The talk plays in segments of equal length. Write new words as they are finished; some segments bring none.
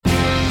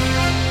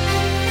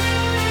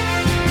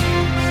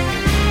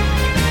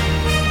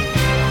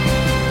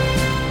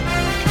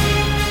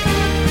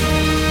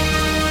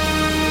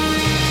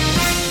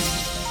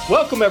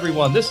Welcome,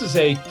 everyone. This is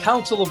a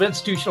Council of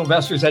Institutional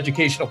Investors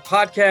educational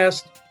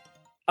podcast.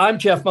 I'm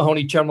Jeff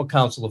Mahoney, General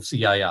Counsel of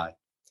CII.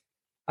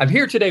 I'm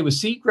here today with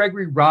C.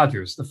 Gregory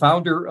Rogers, the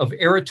founder of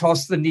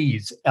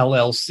Eratosthenes,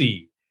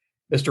 LLC.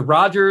 Mr.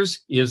 Rogers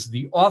is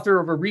the author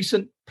of a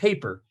recent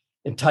paper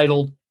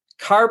entitled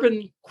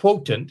Carbon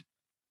Quotient,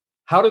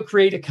 How to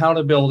Create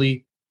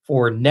Accountability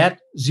for Net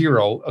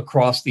Zero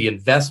Across the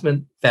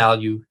Investment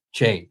Value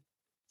Chain.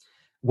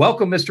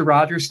 Welcome, Mr.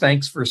 Rogers.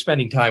 Thanks for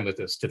spending time with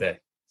us today.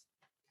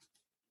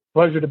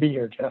 Pleasure to be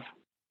here, Jeff.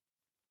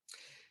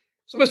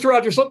 So, Mr.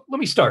 Rogers, let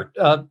me start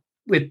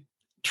with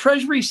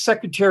Treasury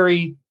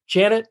Secretary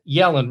Janet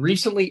Yellen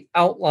recently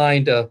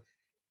outlined a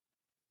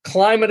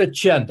climate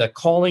agenda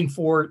calling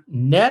for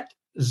net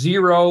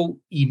zero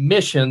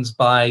emissions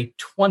by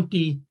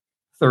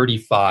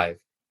 2035.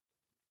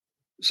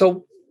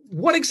 So,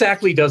 what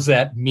exactly does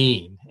that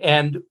mean?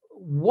 And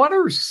what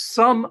are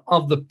some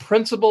of the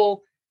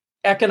principal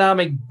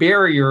economic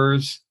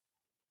barriers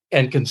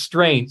and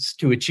constraints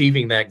to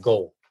achieving that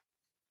goal?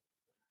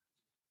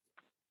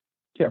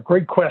 Yeah,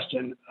 great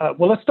question.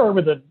 Well, let's start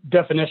with the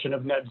definition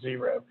of net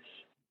zero.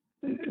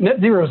 Net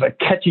zero is a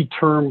catchy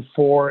term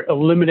for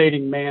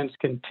eliminating man's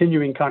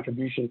continuing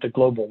contribution to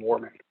global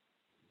warming.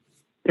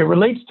 It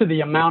relates to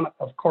the amount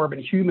of carbon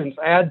humans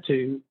add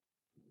to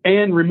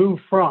and remove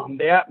from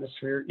the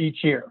atmosphere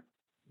each year.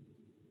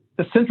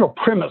 The central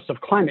premise of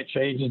climate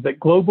change is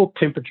that global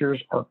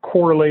temperatures are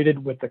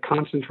correlated with the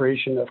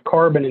concentration of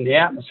carbon in the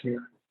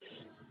atmosphere.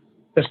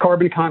 As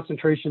carbon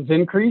concentrations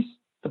increase,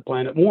 the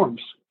planet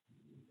warms.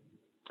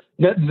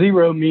 Net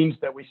zero means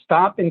that we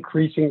stop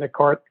increasing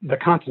the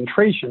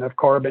concentration of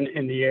carbon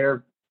in the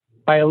air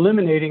by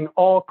eliminating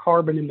all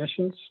carbon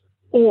emissions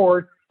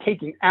or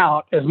taking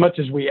out as much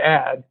as we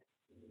add,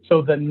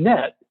 so the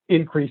net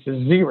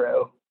increases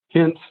zero,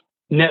 hence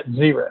net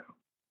zero.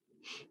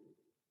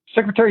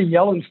 Secretary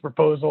Yellen's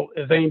proposal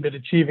is aimed at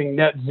achieving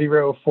net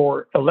zero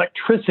for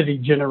electricity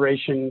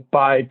generation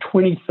by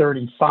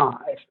 2035.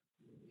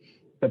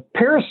 The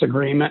Paris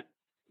Agreement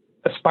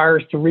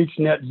aspires to reach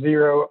net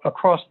zero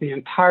across the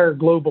entire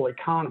global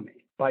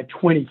economy by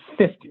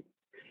 2050.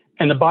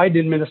 And the Biden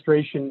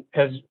administration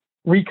has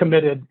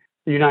recommitted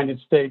the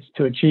United States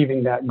to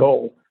achieving that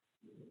goal.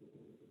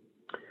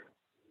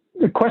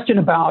 Your question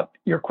about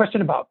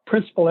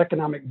principal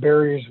economic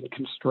barriers and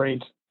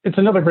constraints, it's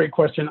another great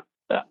question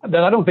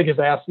that I don't think is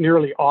asked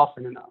nearly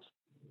often enough.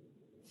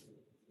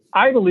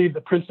 I believe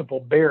the principal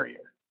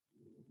barrier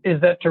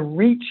is that to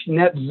reach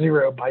net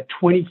zero by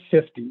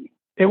 2050,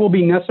 it will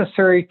be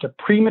necessary to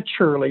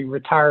prematurely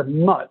retire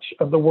much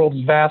of the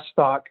world's vast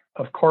stock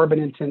of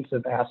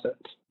carbon-intensive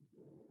assets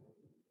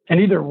and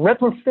either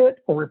retrofit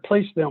or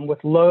replace them with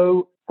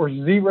low or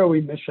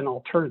zero-emission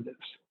alternatives.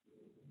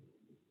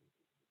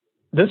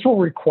 This will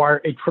require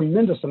a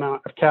tremendous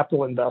amount of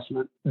capital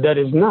investment that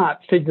is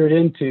not figured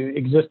into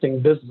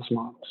existing business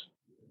models.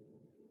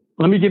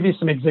 Let me give you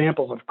some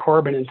examples of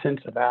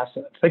carbon-intensive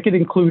assets. They could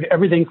include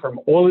everything from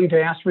oil and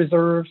gas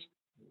reserves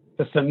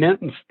to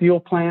cement and steel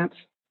plants,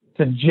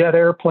 to jet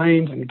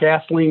airplanes and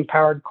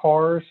gasoline-powered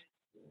cars,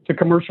 to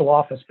commercial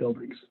office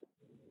buildings.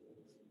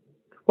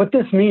 What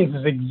this means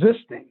is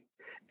existing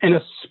and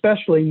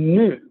especially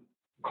new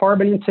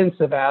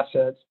carbon-intensive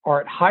assets are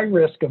at high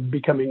risk of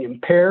becoming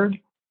impaired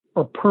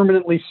or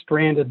permanently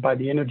stranded by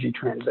the energy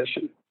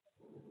transition.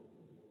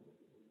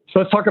 So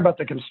let's talk about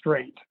the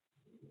constraint.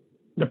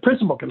 The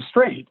principal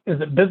constraint is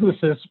that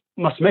businesses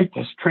must make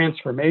this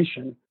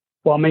transformation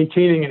while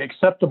maintaining an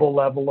acceptable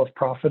level of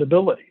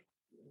profitability.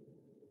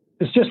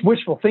 It's just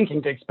wishful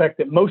thinking to expect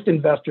that most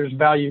investors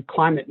value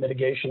climate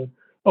mitigation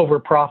over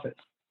profits.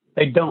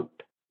 They don't.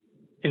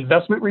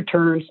 Investment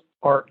returns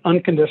are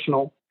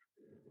unconditional.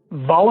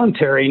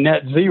 Voluntary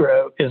net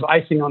zero is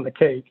icing on the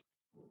cake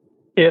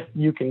if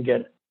you can get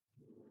it.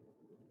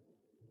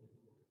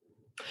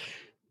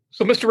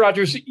 So, Mr.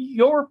 Rogers,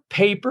 your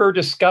paper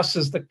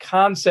discusses the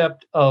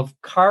concept of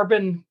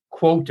carbon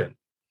quotient.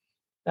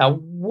 Now,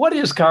 what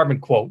is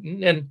carbon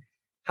quotient and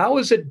how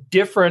is it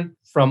different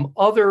from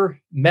other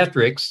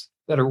metrics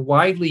that are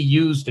widely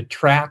used to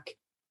track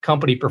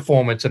company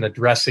performance in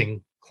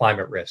addressing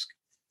climate risk?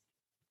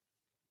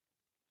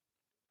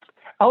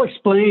 I'll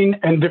explain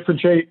and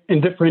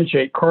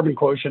differentiate carbon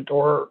quotient,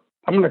 or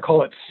I'm going to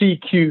call it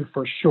CQ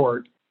for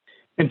short,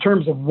 in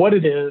terms of what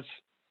it is,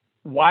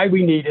 why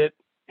we need it,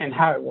 and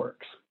how it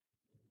works.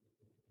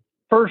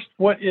 First,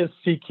 what is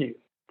CQ?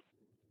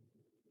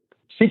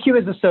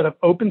 CQ is a set of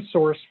open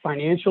source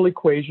financial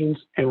equations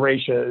and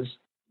ratios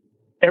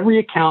every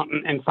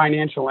accountant and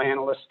financial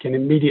analyst can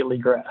immediately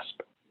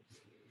grasp.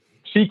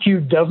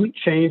 CQ doesn't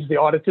change the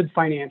audited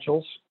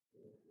financials.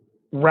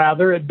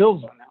 Rather, it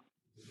builds on them.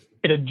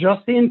 It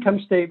adjusts the income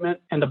statement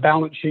and the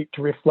balance sheet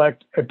to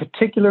reflect a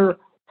particular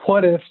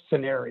what-if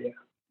scenario.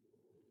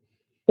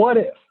 What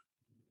if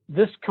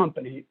this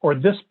company or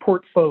this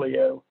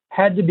portfolio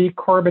had to be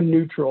carbon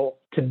neutral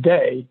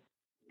today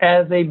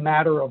as a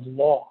matter of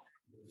law?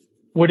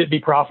 Would it be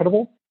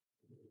profitable?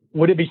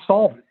 Would it be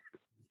solvent?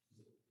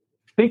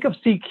 Think of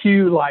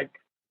CQ like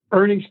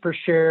earnings per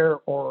share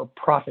or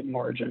profit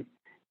margin.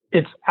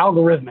 It's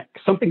algorithmic,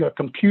 something a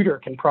computer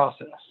can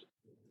process.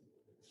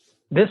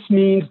 This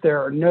means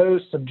there are no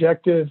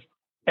subjective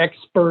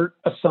expert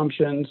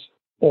assumptions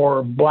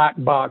or black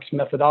box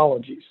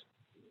methodologies.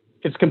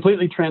 It's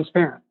completely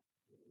transparent.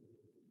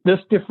 This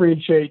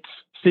differentiates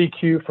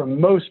CQ from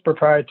most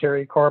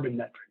proprietary carbon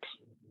metrics.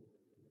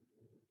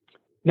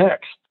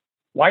 Next,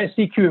 why is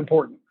CQ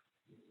important?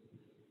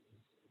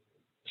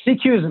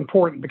 CQ is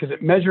important because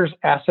it measures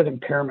asset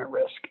impairment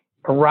risk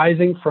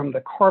arising from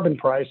the carbon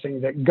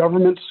pricing that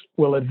governments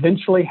will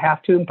eventually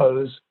have to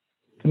impose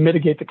to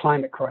mitigate the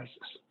climate crisis.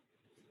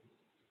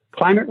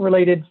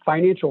 Climate-related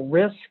financial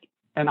risk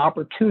and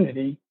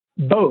opportunity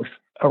both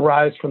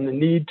arise from the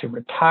need to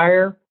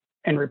retire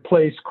and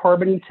replace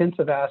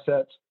carbon-intensive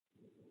assets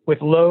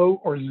with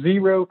low or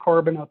zero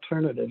carbon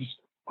alternatives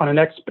on an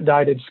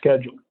expedited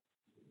schedule.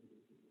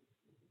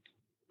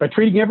 By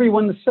treating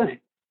everyone the same,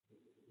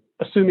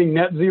 assuming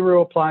net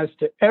zero applies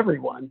to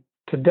everyone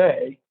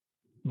today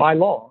by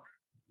law,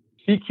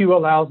 CQ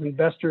allows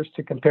investors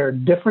to compare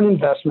different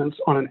investments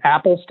on an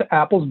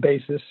apples-to-apples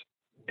basis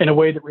in a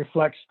way that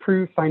reflects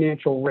true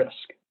financial risk.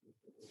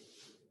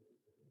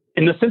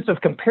 In the sense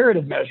of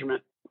comparative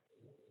measurement,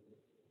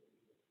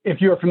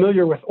 if you are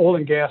familiar with oil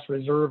and gas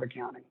reserve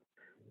accounting,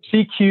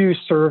 CQ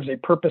serves a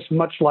purpose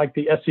much like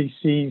the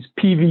SEC's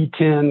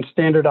PV10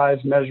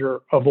 standardized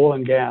measure of oil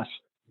and gas,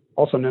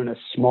 also known as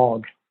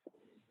smog.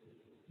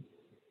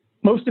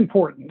 Most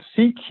important,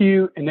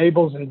 CQ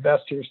enables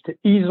investors to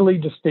easily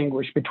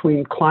distinguish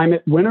between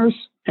climate winners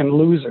and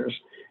losers,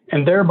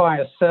 and thereby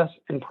assess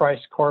and price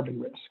carbon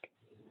risk.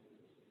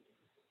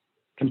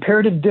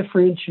 Comparative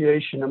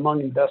differentiation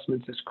among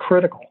investments is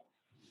critical.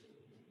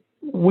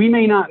 We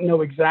may not know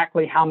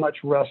exactly how much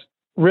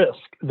risk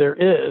there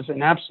is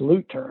in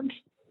absolute terms,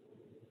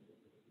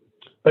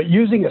 but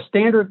using a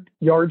standard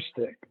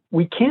yardstick,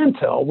 we can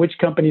tell which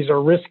companies are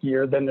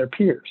riskier than their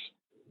peers.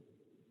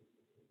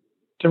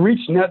 To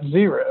reach net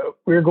zero,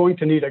 we're going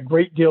to need a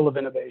great deal of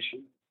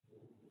innovation.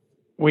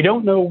 We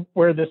don't know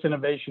where this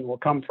innovation will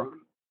come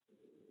from,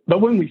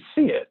 but when we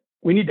see it,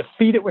 we need to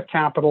feed it with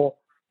capital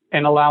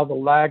and allow the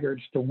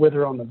laggards to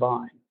wither on the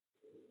vine.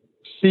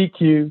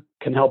 CQ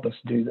can help us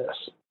do this.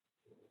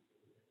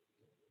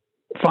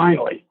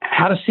 Finally,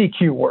 how does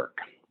CQ work?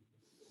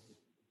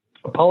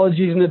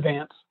 Apologies in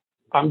advance.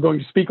 I'm going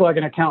to speak like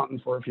an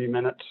accountant for a few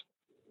minutes.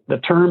 The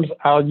terms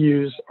I'll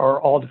use are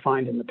all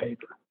defined in the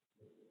paper.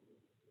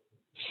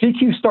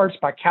 CQ starts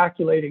by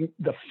calculating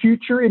the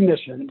future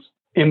emissions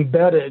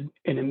embedded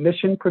in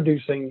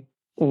emission-producing,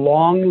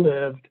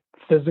 long-lived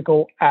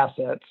physical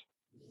assets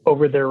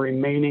over their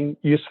remaining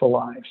useful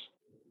lives.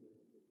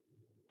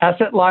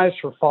 Asset lives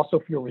for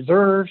fossil fuel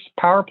reserves,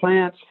 power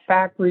plants,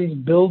 factories,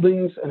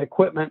 buildings, and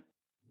equipment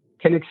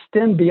can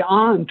extend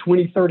beyond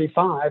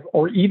 2035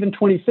 or even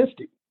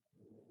 2050.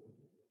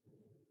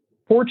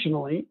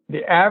 Fortunately,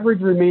 the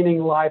average remaining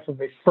life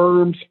of a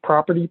firm's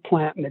property,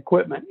 plant, and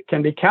equipment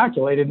can be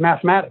calculated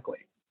mathematically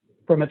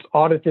from its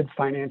audited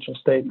financial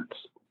statements.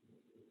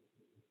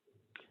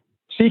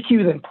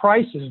 CQ then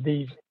prices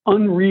these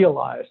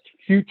unrealized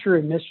future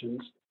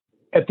emissions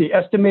at the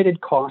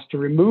estimated cost to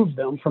remove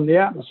them from the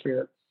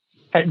atmosphere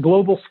at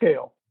global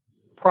scale,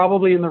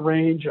 probably in the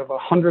range of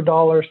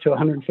 $100 to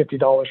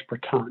 $150 per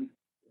ton.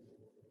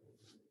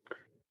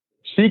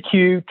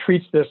 CQ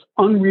treats this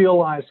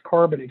unrealized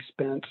carbon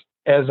expense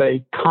as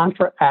a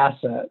contra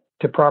asset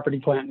to property,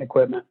 plant, and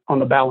equipment on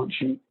the balance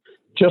sheet,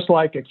 just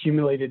like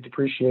accumulated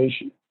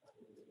depreciation.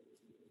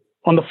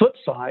 On the flip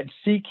side,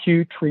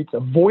 CQ treats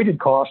avoided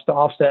costs to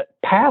offset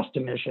past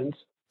emissions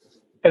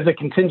as a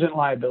contingent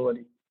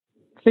liability.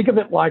 Think of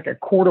it like a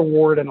court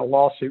award in a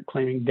lawsuit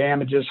claiming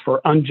damages for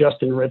unjust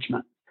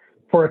enrichment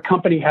for a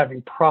company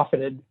having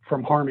profited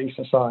from harming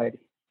society.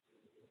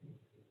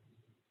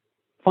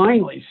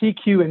 Finally,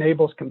 CQ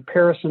enables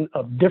comparison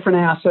of different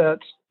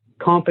assets,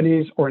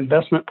 companies, or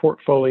investment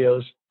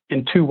portfolios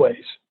in two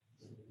ways.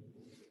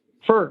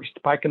 First,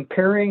 by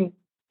comparing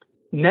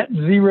net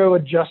zero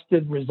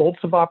adjusted results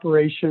of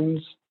operations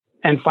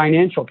and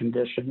financial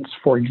conditions,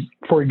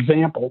 for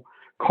example,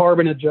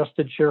 carbon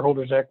adjusted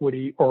shareholders'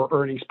 equity or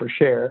earnings per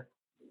share.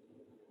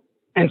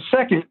 And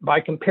second, by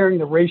comparing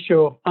the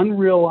ratio of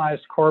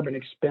unrealized carbon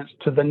expense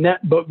to the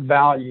net book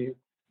value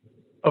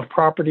of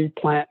property,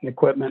 plant, and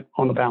equipment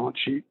on the balance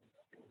sheet.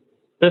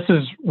 This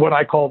is what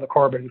I call the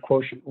carbon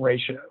quotient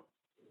ratio.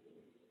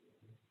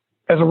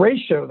 As a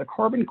ratio, the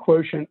carbon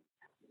quotient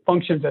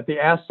functions at the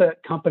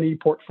asset company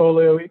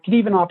portfolio. It can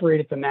even operate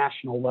at the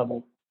national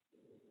level.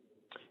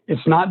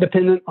 It's not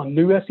dependent on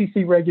new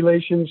SEC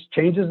regulations,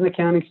 changes in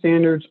accounting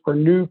standards, or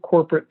new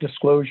corporate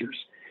disclosures.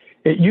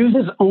 It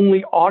uses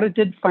only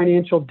audited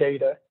financial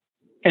data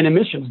and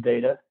emissions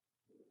data,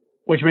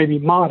 which may be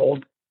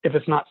modeled if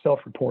it's not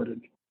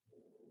self-reported.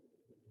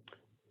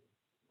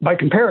 By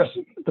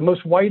comparison, the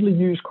most widely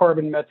used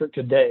carbon metric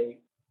today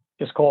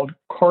is called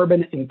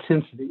carbon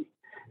intensity,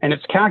 and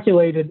it's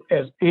calculated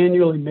as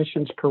annual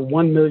emissions per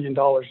 $1 million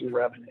in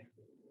revenue.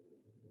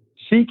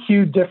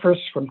 CQ differs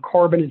from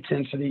carbon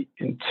intensity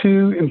in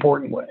two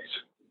important ways.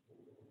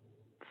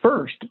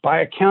 First,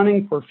 by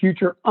accounting for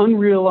future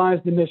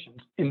unrealized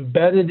emissions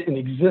embedded in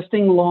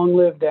existing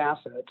long-lived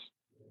assets,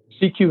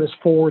 CQ is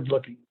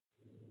forward-looking.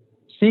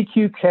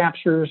 CQ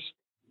captures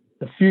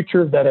the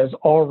future that has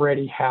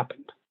already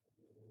happened.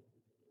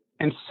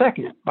 And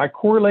second, by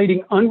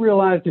correlating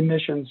unrealized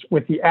emissions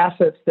with the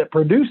assets that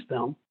produce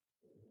them,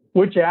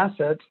 which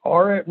assets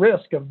are at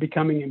risk of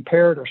becoming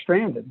impaired or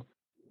stranded,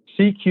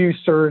 CQ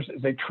serves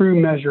as a true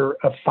measure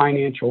of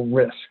financial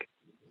risk.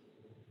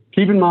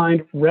 Keep in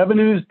mind,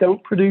 revenues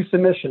don't produce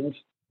emissions,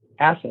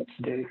 assets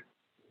do.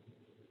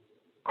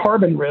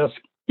 Carbon risk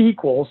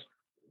equals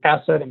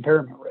asset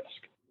impairment risk.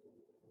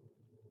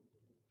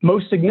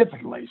 Most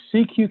significantly,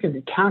 CQ can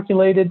be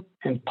calculated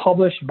and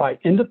published by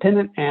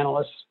independent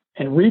analysts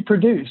and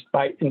reproduced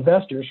by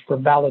investors for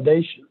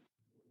validation.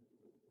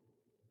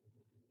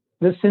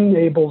 This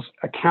enables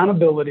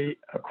accountability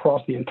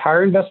across the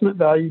entire investment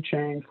value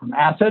chain, from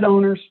asset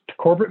owners to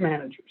corporate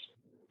managers.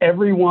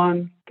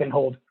 Everyone can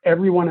hold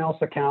everyone else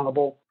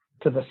accountable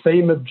to the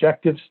same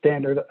objective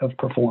standard of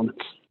performance.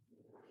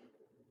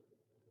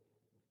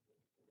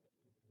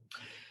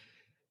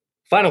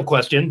 Final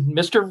question,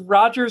 Mr.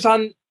 Rogers.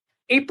 On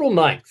April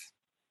 9th,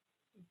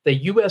 the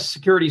U.S.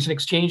 Securities and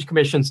Exchange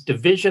Commission's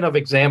Division of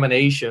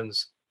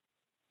Examinations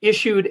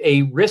issued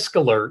a risk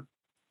alert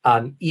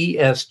on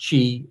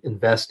ESG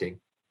investing.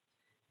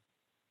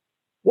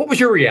 What was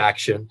your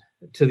reaction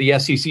to the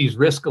SEC's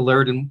risk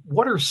alert, and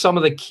what are some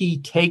of the key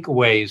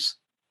takeaways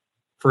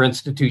for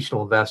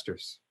institutional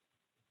investors?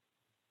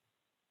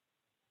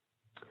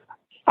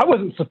 I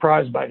wasn't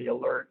surprised by the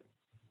alert,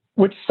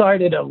 which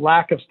cited a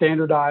lack of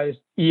standardized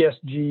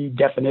ESG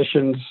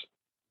definitions,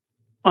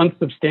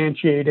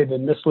 unsubstantiated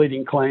and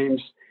misleading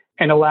claims,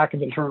 and a lack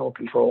of internal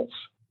controls.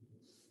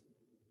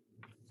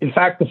 In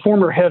fact, the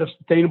former head of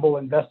sustainable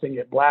investing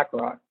at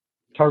BlackRock,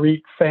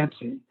 Tariq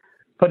Fancy,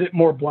 put it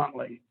more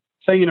bluntly,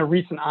 saying in a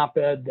recent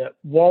op-ed that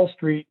Wall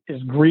Street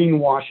is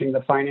greenwashing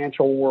the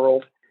financial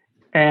world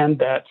and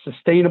that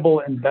sustainable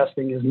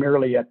investing is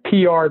merely a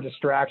PR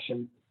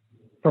distraction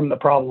from the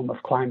problem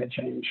of climate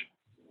change.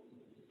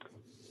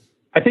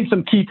 I think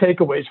some key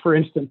takeaways for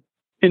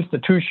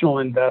institutional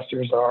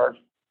investors are: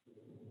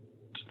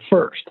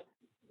 first,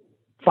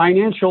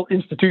 financial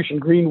institution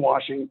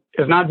greenwashing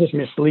is not just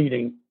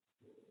misleading,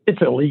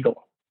 it's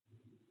illegal.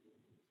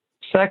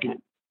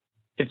 Second,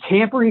 it's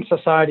hampering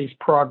society's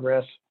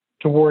progress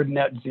toward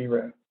net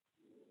zero.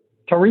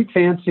 Tariq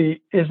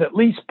Fancy is at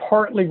least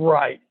partly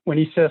right when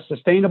he says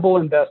sustainable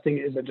investing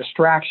is a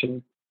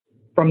distraction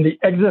from the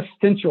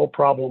existential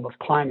problem of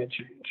climate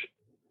change.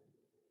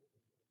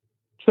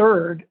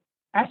 Third,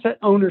 asset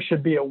owners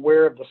should be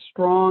aware of the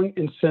strong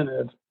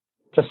incentive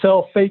to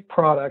sell fake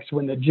products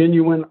when the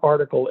genuine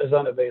article is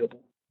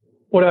unavailable.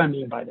 What do I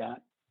mean by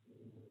that?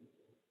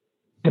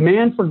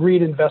 Demand for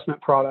green investment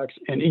products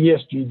and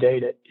ESG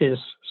data is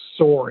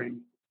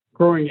soaring,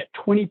 growing at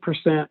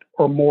 20%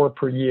 or more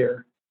per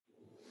year.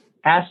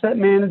 Asset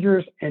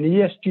managers and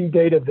ESG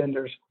data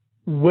vendors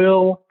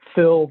will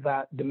fill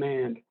that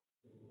demand,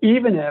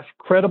 even if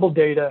credible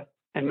data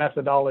and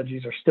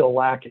methodologies are still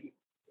lacking.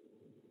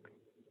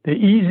 The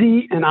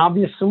easy and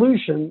obvious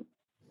solution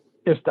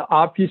is to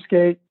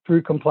obfuscate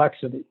through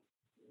complexity,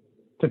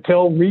 to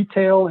tell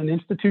retail and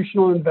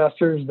institutional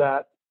investors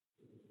that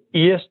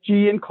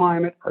ESG and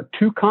climate are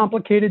too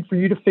complicated for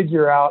you to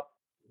figure out.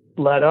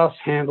 Let us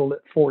handle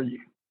it for you.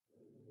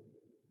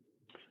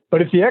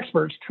 But if the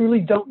experts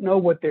truly don't know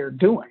what they're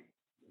doing,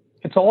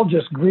 it's all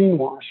just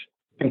greenwash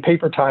and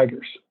paper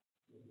tigers.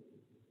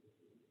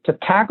 To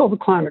tackle the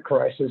climate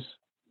crisis,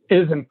 it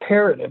is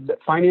imperative that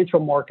financial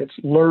markets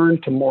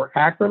learn to more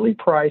accurately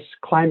price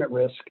climate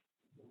risk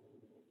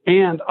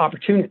and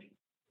opportunity.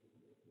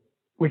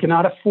 We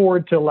cannot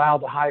afford to allow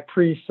the high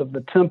priests of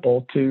the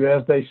temple to,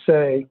 as they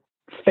say,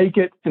 fake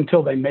it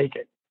until they make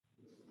it.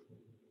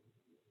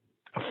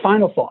 A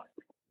final thought.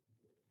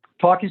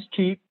 Talk is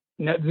cheap,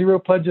 net zero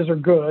pledges are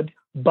good,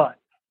 but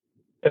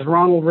as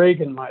Ronald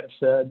Reagan might have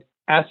said,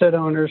 asset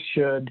owners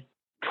should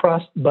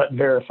trust but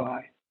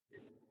verify.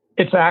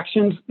 It's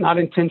actions, not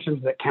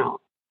intentions, that count.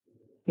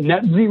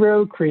 Net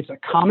zero creates a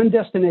common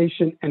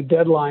destination and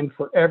deadline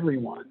for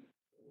everyone.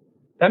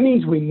 That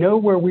means we know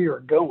where we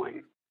are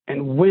going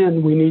and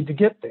when we need to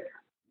get there.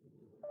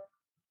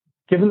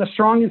 Given the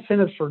strong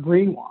incentives for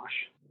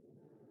greenwash,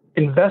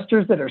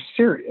 investors that are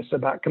serious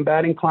about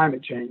combating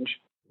climate change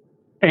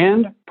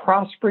and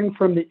prospering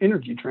from the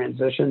energy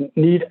transition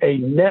need a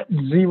net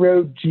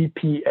zero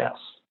GPS,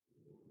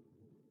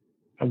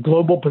 a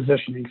global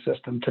positioning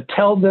system to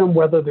tell them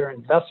whether their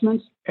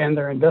investments and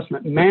their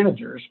investment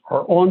managers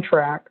are on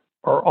track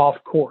or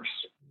off course.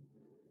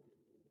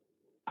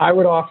 I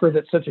would offer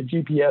that such a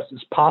GPS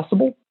is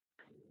possible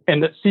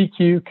and that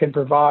CQ can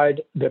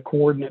provide the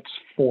coordinates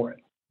for it.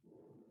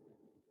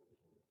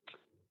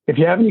 If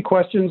you have any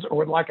questions or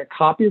would like a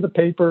copy of the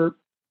paper,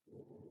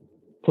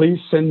 please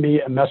send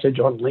me a message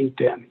on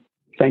LinkedIn.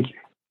 Thank you.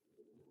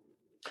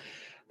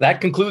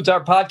 That concludes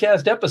our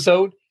podcast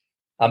episode.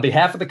 On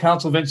behalf of the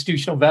Council of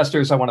Institutional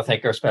Investors, I want to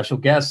thank our special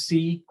guest,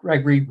 C.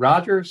 Gregory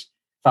Rogers,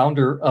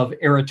 founder of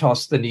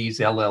Eratosthenes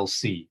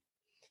LLC.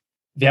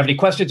 If you have any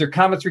questions or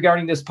comments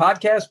regarding this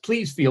podcast,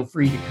 please feel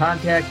free to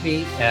contact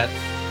me at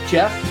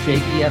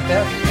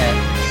jeff@cii.org.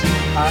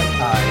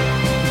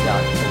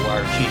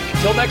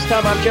 Until next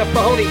time, I'm Jeff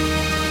Mahoney.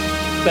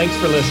 Thanks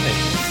for listening.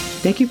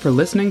 Thank you for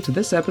listening to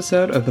this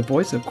episode of The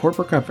Voice of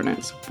Corporate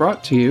Governance,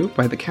 brought to you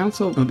by the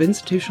Council of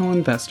Institutional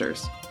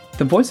Investors.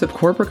 The Voice of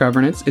Corporate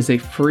Governance is a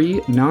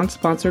free,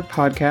 non-sponsored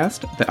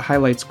podcast that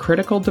highlights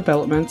critical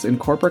developments in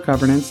corporate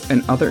governance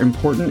and other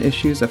important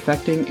issues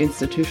affecting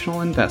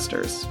institutional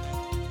investors.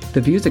 The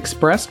views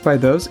expressed by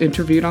those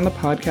interviewed on the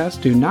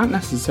podcast do not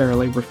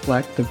necessarily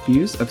reflect the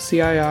views of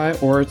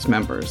CII or its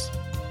members.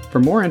 For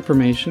more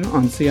information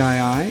on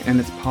CII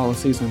and its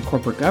policies on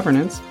corporate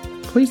governance,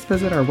 please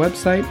visit our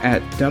website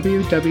at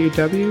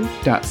www.cii.org.